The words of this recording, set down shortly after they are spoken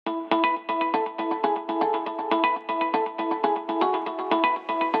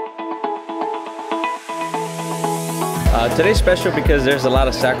Today's special because there's a lot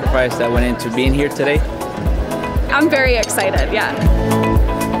of sacrifice that went into being here today. I'm very excited, yeah.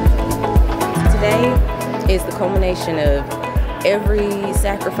 Today is the culmination of every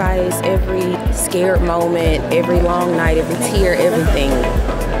sacrifice, every scared moment, every long night, every tear, everything.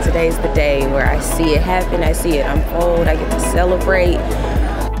 Today's the day where I see it happen, I see it unfold, I get to celebrate.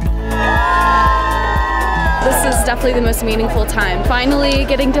 This is definitely the most meaningful time. Finally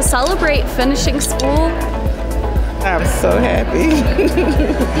getting to celebrate finishing school. I'm so happy.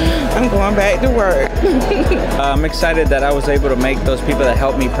 I'm going back to work. I'm excited that I was able to make those people that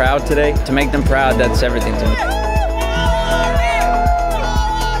helped me proud today. To make them proud, that's everything to me.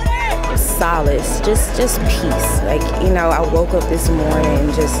 Solace, just peace. Like, you know, I woke up this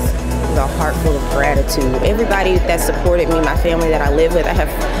morning just with a heart full of gratitude. Everybody that supported me, my family that I live with, I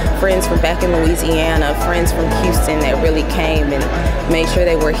have friends from back in Louisiana, friends from Houston that really came and made sure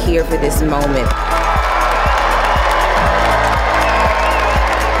they were here for this moment.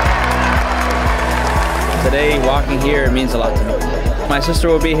 Today, walking here, it means a lot to me. My sister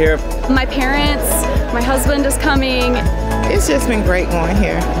will be here. My parents, my husband is coming. It's just been great going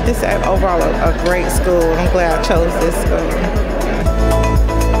here. It's overall a great school. I'm glad I chose this school.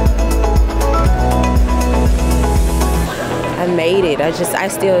 I made it. I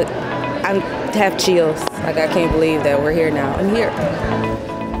have chills. Like, I can't believe that we're here now. I'm here.